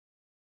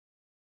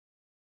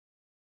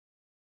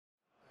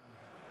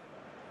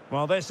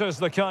Well, this is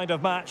the kind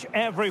of match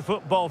every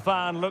football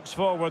fan looks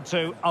forward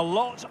to. A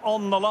lot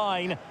on the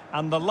line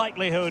and the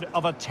likelihood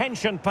of a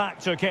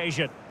tension-packed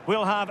occasion.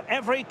 We'll have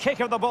every kick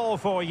of the ball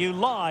for you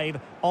live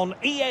on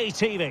EA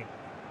TV.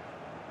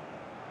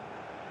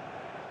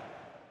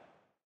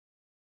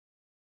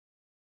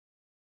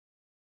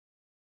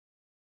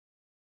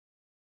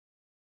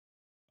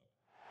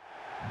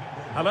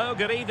 Hello,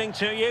 good evening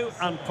to you,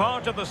 and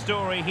part of the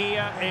story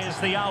here is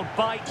the Al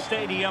Bayt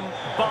Stadium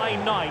by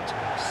night.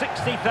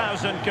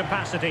 60,000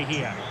 capacity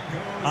here.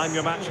 I'm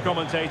your match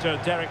commentator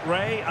Derek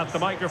Ray at the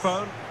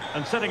microphone,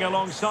 and sitting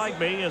alongside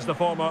me is the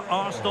former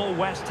Arsenal,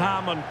 West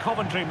Ham and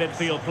Coventry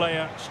midfield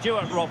player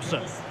Stuart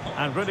Robson.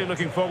 And really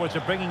looking forward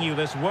to bringing you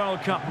this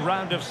World Cup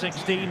round of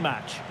 16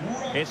 match.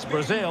 It's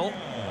Brazil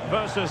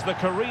versus the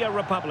Korea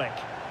Republic.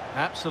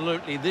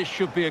 Absolutely, this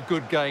should be a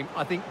good game.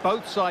 I think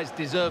both sides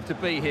deserve to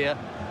be here,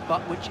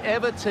 but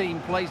whichever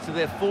team plays to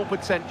their full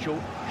potential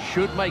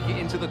should make it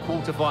into the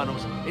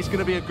quarterfinals. It's going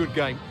to be a good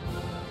game.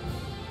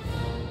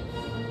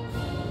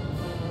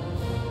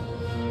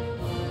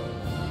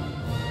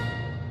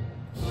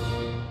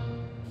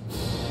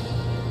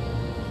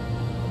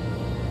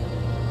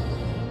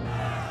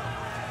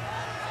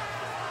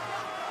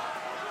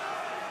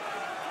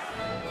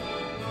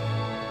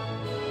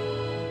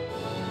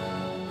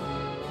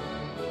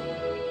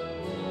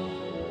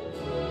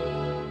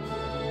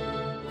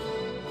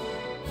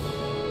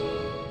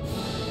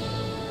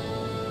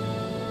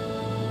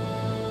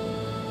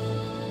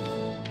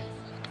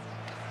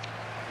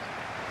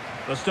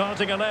 The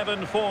starting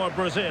 11 for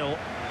Brazil.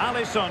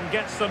 Alisson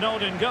gets the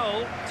nod in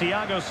goal.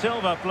 Thiago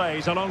Silva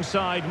plays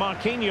alongside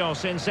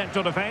Marquinhos in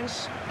central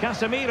defence.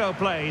 Casemiro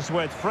plays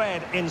with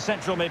Fred in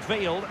central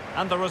midfield.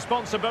 And the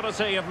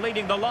responsibility of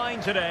leading the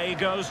line today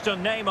goes to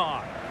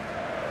Neymar.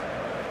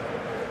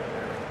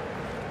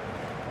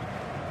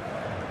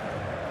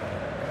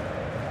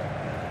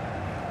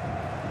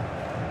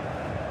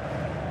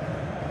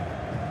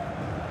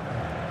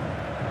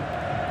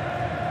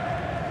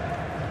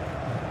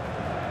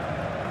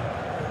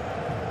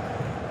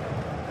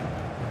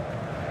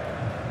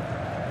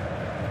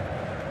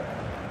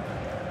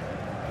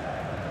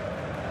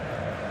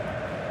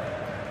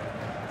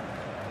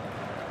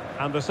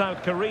 And the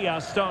South Korea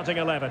starting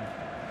 11.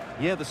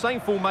 Yeah, the same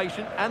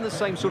formation and the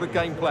same sort of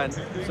game plan.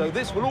 So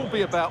this will all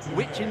be about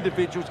which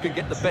individuals can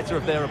get the better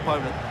of their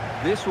opponent.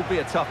 This will be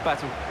a tough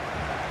battle.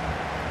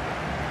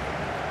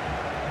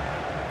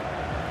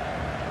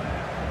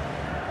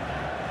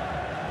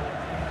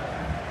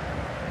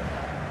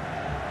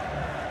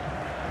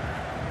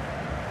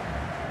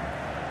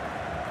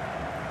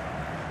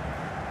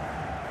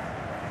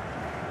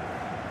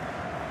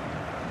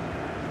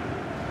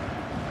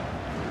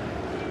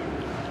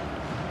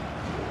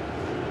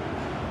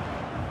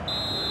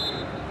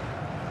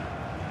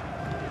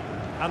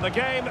 And the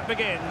game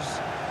begins.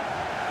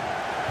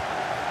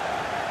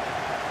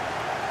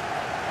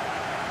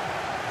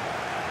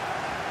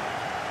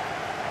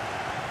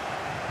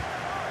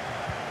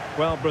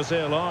 Well,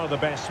 Brazil are the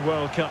best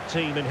World Cup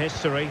team in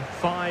history.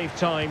 5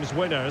 times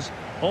winners,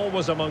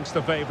 always amongst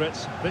the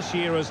favourites. This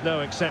year is no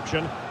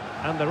exception.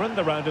 And they're in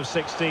the round of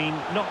 16,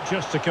 not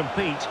just to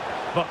compete,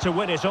 but to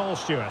win it all,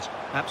 Stuart.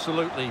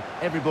 Absolutely.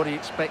 Everybody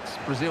expects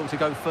Brazil to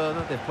go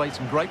further. They've played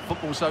some great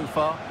football so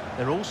far.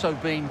 They're also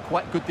been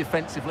quite good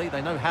defensively.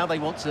 They know how they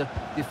want to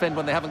defend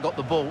when they haven't got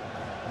the ball.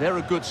 They're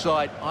a good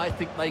side. I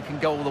think they can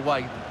go all the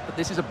way. But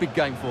this is a big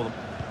game for them.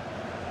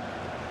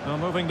 Well,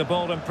 moving the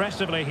ball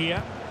impressively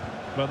here.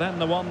 But then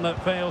the one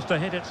that fails to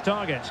hit its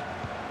target.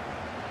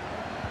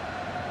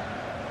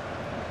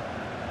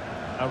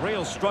 A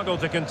real struggle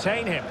to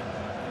contain him.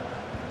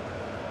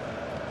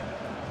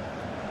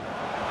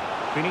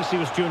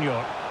 Vinicius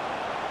Junior.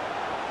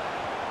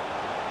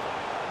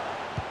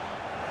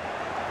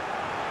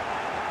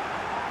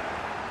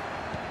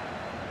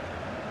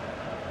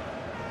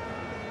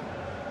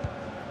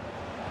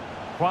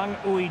 Hwang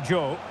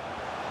Ui-jo.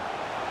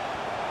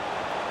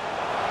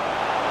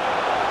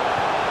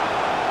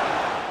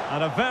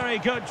 And a very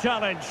good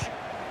challenge.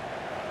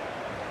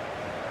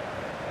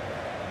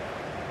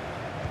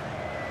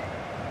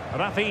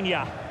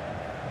 Rafinha.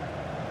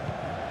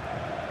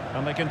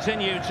 And they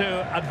continue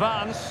to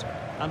advance.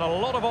 And a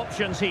lot of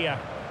options here.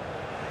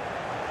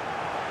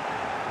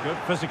 Good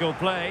physical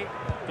play.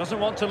 Doesn't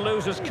want to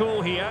lose his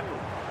cool here.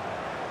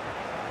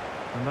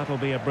 And that'll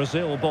be a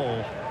Brazil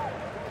ball.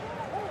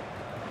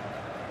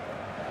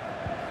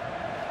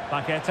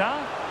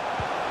 Paqueta.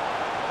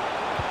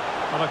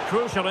 And a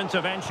crucial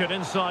intervention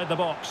inside the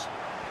box.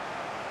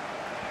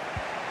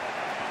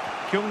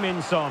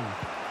 Kyung-min Son.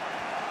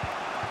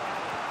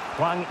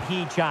 Hwang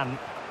Hee-chan.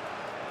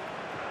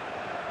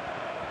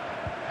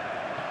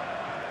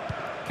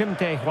 Kim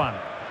Tae-hwan.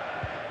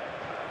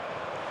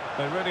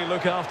 They really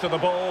look after the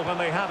ball when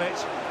they have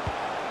it.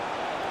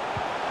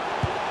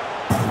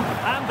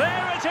 And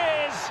there it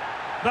is!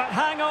 But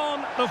hang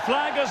on, the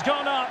flag has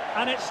gone up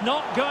and it's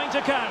not going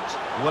to count.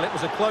 Well, it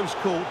was a close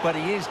call, but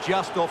he is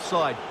just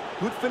offside.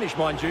 Good finish,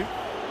 mind you.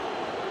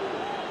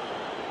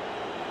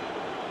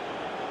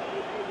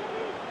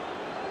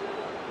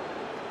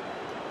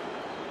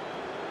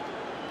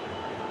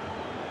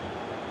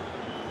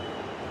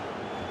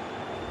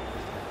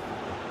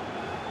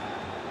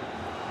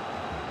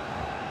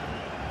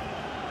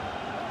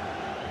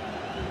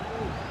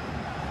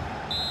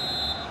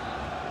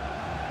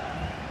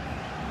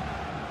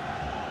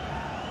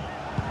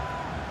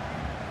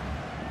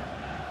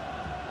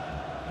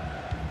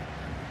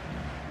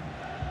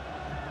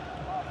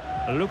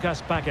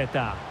 Lucas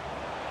Paqueta.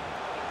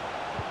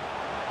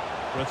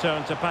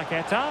 Return to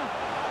Paqueta.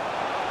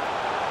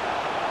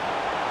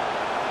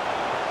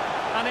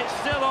 And it's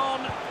still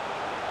on.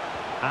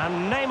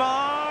 And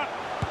Neymar.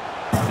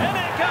 In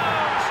it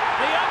goes!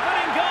 The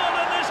opening goal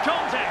in this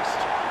contest.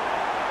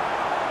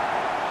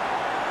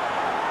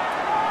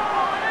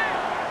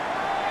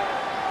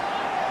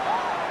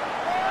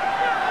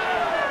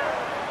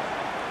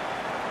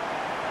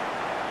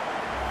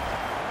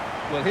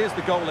 Well, here's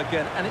the goal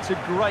again, and it's a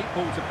great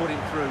ball to put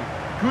him through.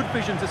 Good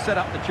vision to set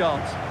up the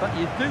chance, but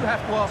you do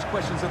have to ask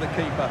questions of the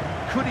keeper.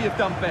 Could he have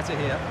done better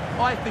here?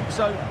 I think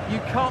so. You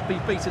can't be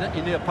beaten at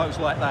your near post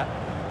like that.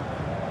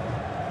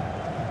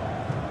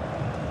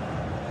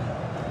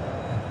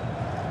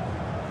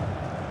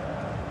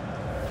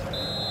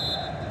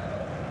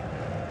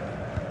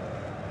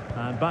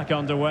 And back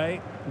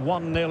underway.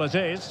 1-0 it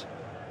is.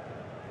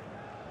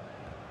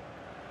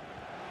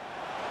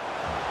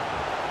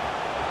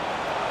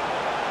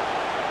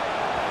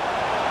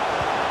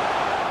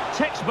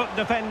 Textbook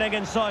defending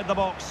inside the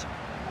box.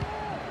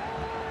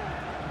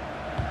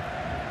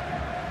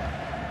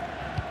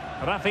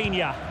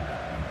 Rafinha.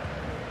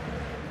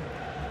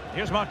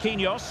 Here's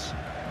Marquinhos.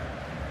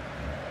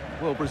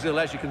 Well, Brazil,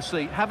 as you can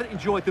see, haven't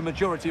enjoyed the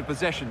majority of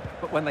possession,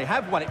 but when they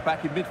have won it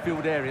back in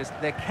midfield areas,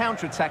 their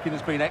counter-attacking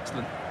has been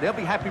excellent. They'll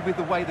be happy with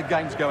the way the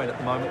game's going at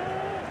the moment.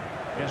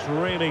 It's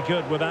really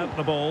good without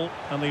the ball,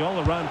 and the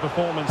all-around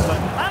performance then.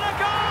 And a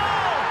goal!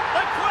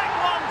 The quick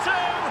one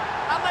too!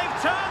 And they've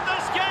turned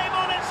this game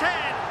on its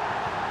head!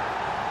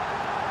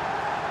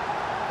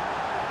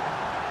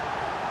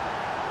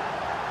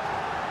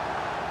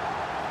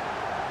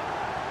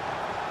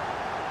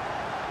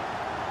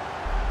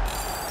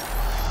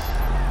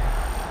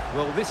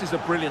 Well, this is a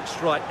brilliant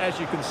strike, as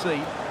you can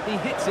see. He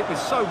hits it with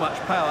so much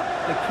power.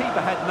 The keeper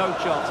had no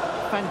chance.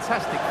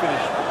 Fantastic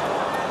finish.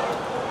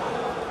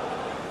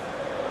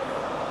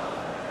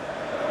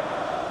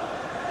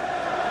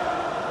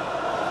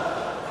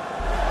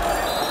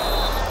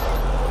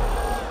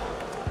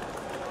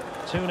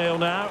 Two 2-0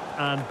 now,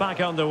 and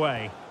back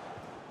underway.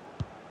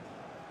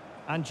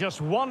 And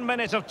just 1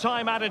 minute of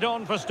time added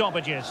on for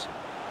stoppages.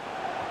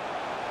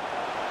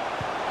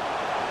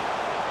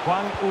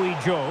 Hwang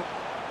Ui-jo.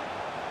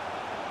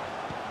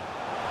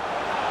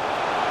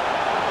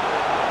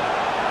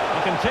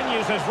 He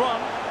continues his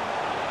run.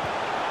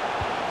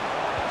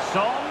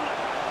 Son.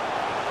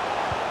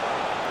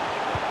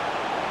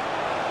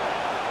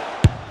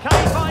 Can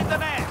he find the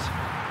net?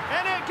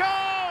 In it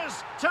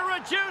goes! To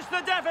reduce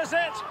the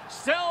deficit.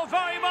 Still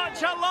very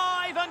much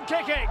alive and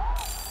kicking.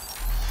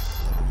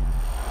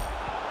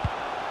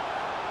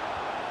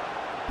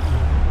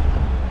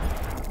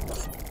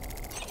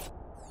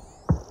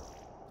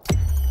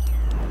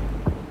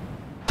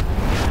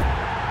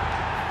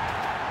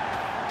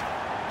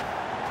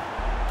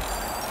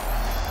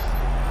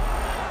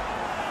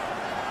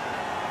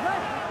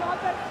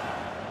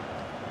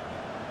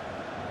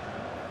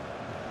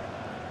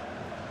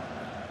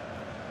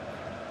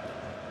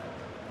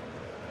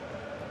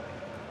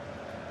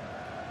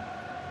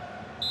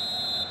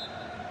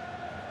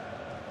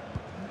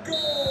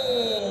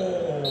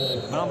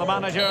 Well, the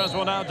managers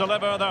will now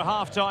deliver their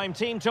half-time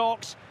team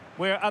talks.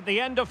 We're at the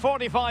end of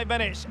 45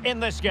 minutes in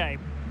this game.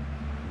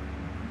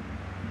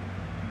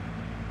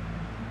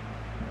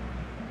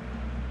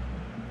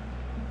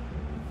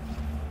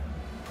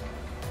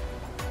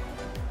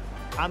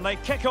 And they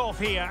kick off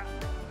here.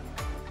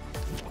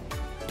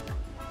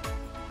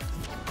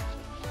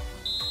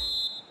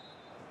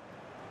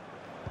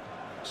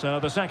 So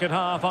the second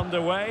half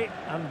underway,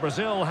 and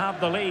Brazil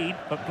have the lead,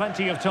 but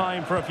plenty of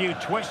time for a few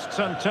twists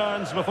and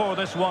turns before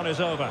this one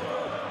is over.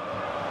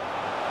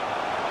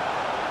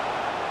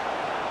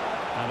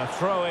 And a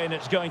throw-in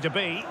it's going to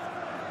be.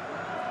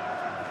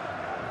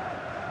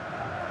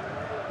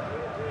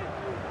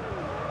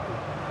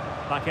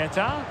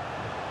 Paqueta.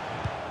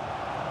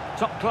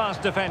 Top-class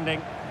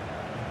defending.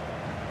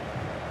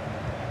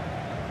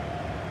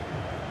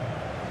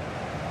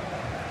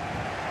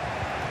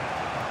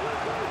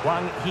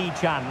 Wang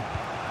Hee-chan.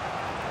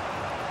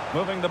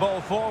 Moving the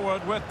ball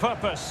forward with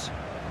purpose.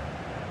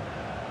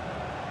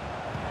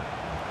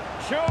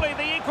 Surely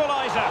the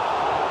equaliser.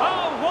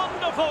 Oh,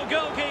 wonderful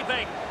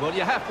goalkeeping. Well,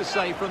 you have to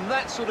say, from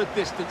that sort of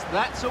distance,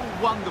 that's a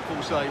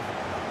wonderful save.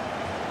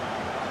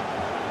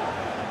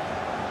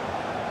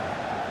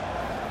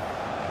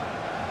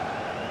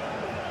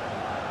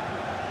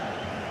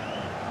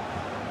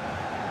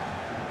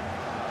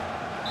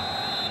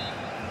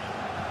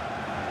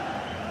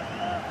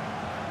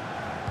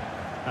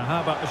 Now,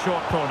 how about the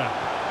short corner?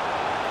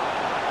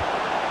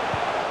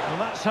 Well,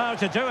 that's how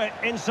to do it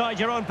inside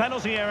your own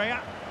penalty area.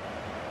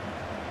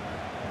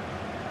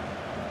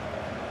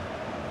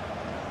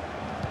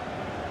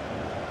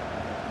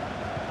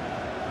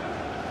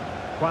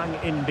 Hwang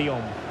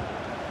In-beom.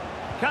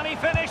 Can he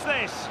finish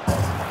this?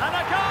 And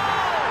a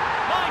goal!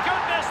 My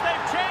goodness,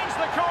 they've changed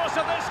the course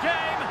of this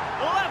game.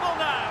 Level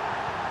now.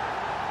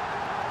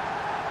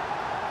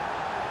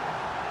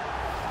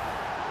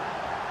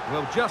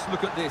 Well, just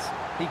look at this.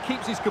 He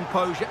keeps his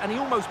composure and he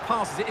almost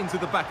passes it into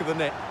the back of the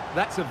net.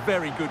 That's a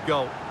very good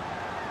goal.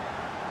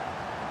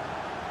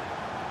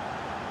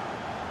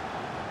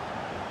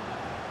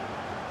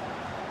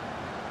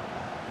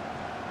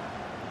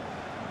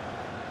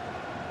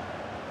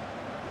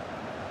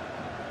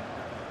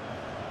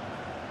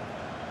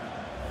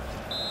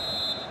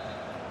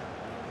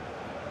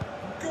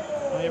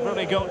 You've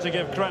really got to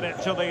give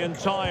credit to the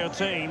entire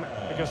team,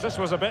 because this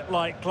was a bit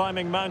like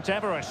climbing Mount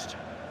Everest.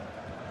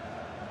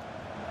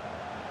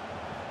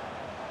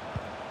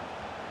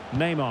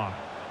 Neymar.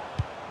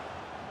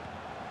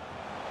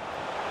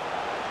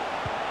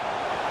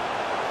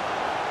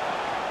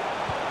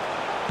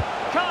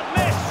 Can't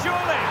miss,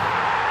 surely.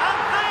 And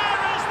there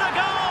is the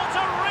goal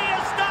to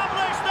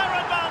re-establish their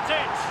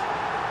advantage.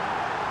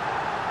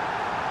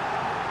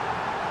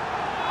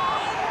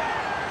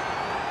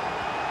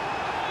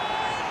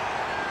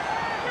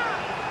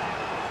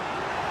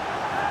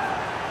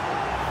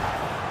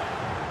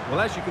 Well,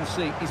 as you can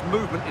see, his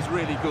movement is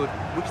really good,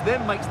 which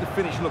then makes the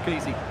finish look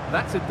easy.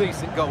 That's a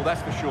decent goal,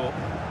 that's for sure.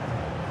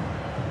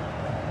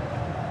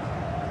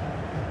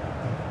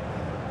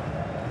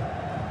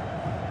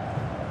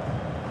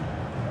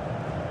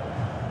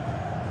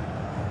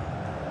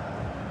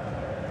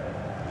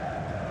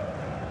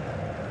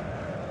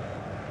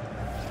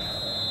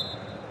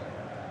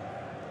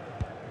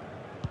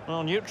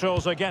 Well,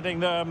 neutrals are getting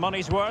their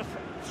money's worth.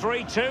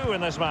 3-2 in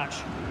this match.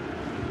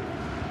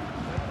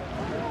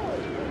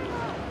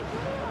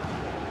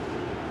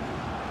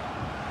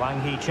 Wang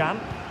Hee-chan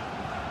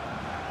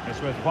is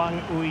with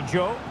Hwang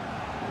Ui-jo.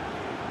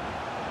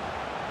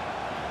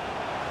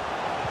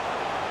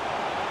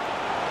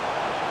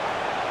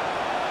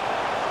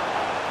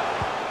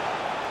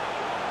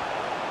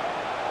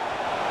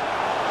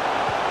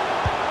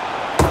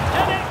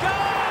 And it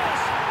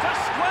goes to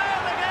square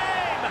the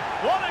game.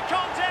 What a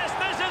contest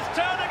this is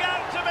turning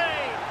out to be.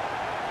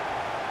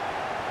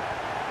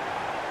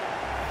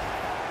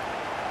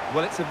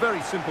 Well, it's a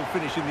very simple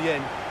finish in the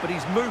end, but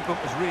his movement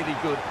was really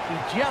good.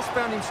 He just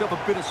found himself a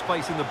bit of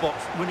space in the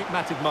box when it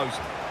mattered most.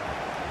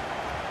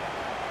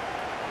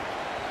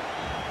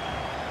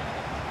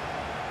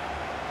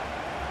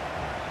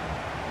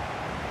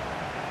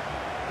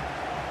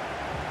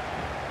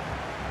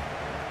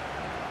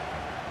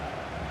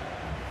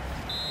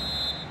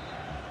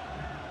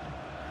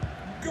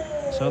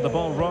 So the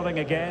ball rolling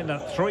again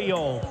at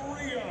 3-all.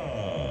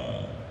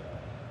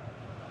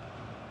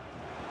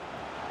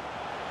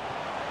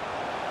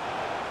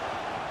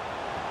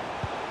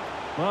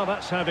 Well,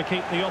 that's how to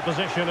keep the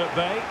opposition at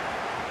bay.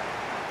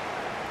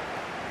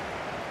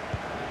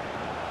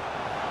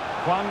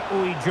 Hwang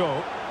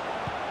Ui-jo.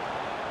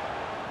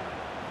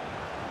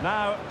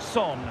 Now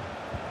Son.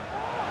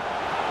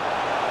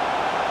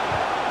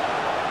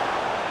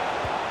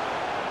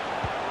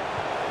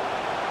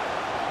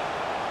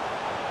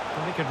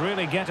 And he could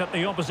really get at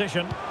the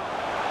opposition.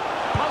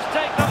 Must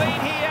take the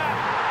lead here.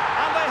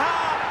 And they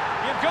have.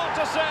 You've got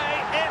to say,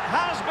 it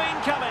has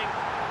been coming.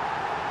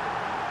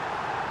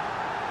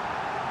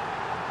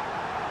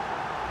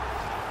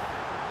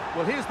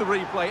 Well, here's the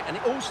replay, and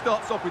it all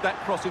starts off with that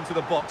cross into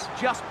the box,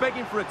 just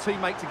begging for a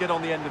teammate to get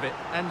on the end of it.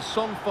 And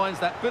Son finds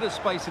that bit of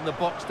space in the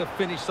box to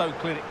finish so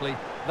clinically.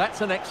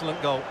 That's an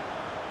excellent goal.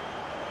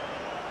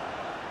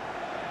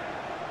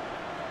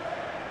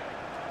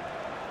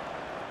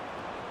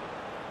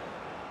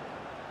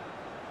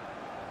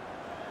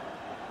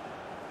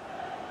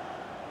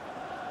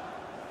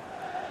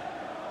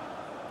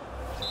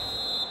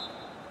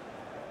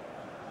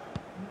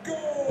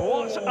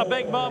 What a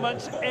big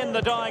moment in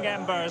the dying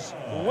embers.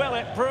 Will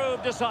it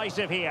prove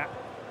decisive here?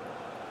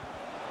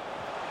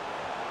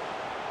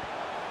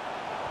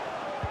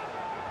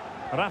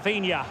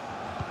 Rafinha.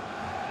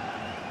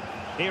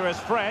 Here is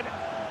Fred.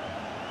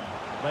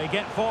 They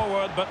get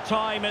forward, but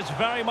time is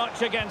very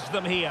much against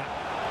them here.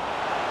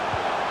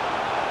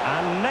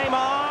 And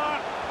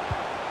Neymar.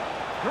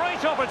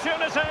 Great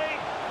opportunity.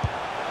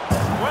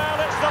 Well,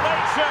 it's the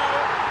late show,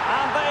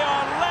 and they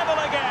are level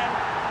again.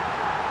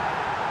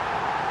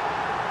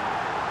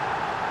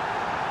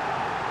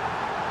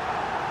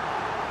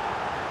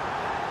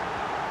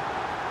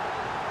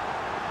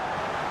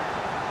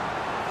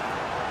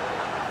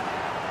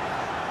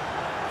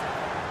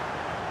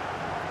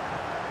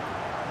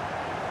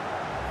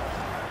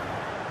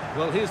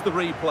 Well, here's the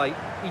replay.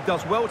 He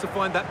does well to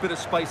find that bit of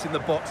space in the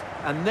box,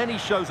 and then he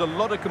shows a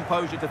lot of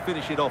composure to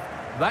finish it off.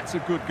 That's a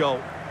good goal.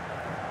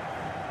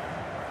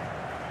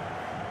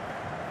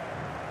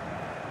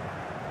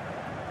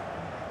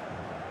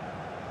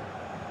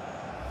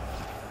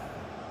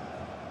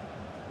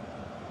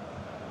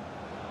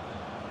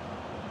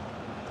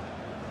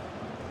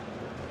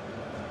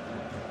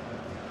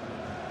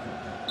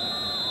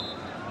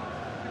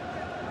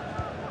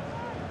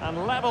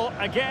 And level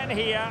again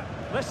here.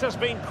 This has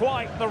been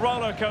quite the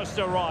roller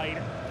coaster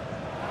ride.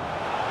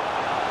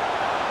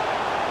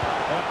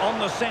 They're on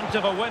the scent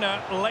of a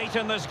winner late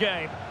in this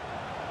game.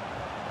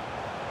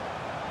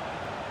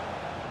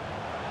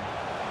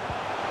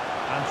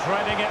 And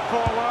threading it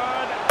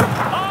forward.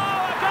 Oh,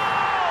 a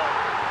goal!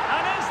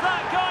 And is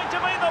that going to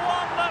be the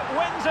one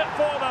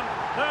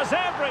There's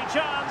every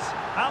chance,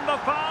 and the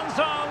fans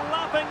are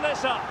lapping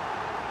this up.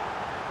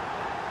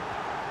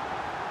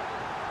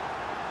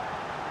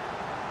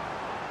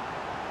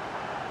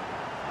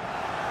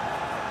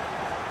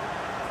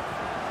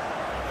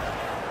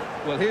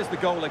 Well, here's the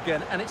goal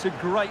again, and it's a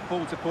great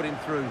ball to put him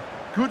through.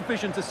 Good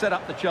vision to set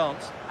up the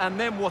chance, and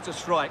then what a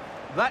strike.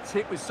 That's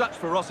hit with such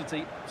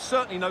ferocity,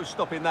 certainly no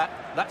stopping that.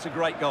 That's a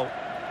great goal.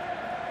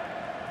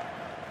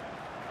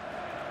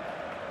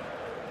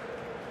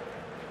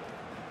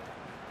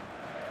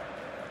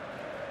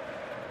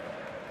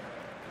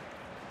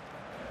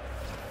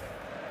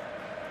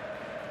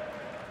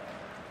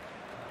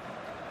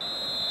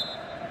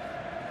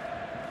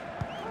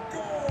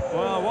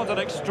 Well, what an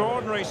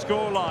extraordinary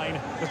scoreline.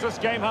 Does this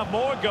game have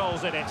more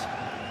goals in it?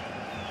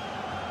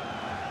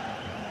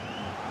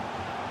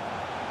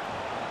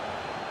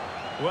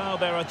 Well,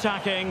 they're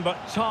attacking, but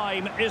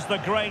time is the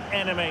great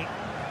enemy.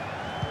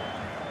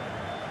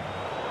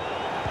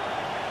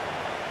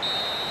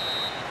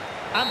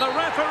 And the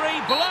referee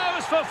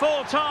blows for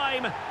full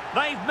time.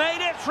 They've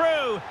made it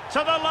through to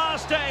the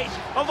last stage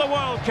of the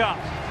World Cup.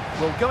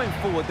 Well, going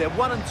forward, their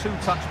 1- and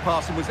 2-touch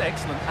passing was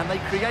excellent, and they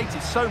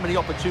created so many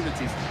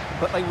opportunities.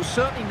 But they will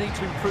certainly need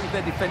to improve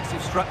their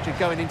defensive structure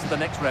going into the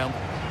next round.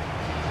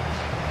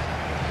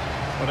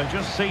 But it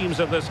just seems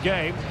that this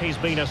game, he's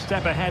been a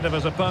step ahead of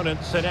his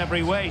opponents in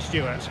every way,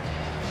 Stuart.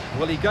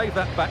 Well, he gave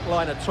that back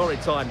line a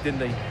torrid time,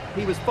 didn't he?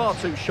 He was far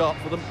too sharp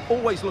for them,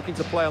 always looking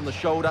to play on the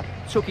shoulder,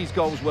 took his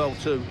goals well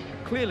too.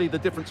 Clearly the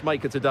difference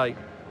maker today.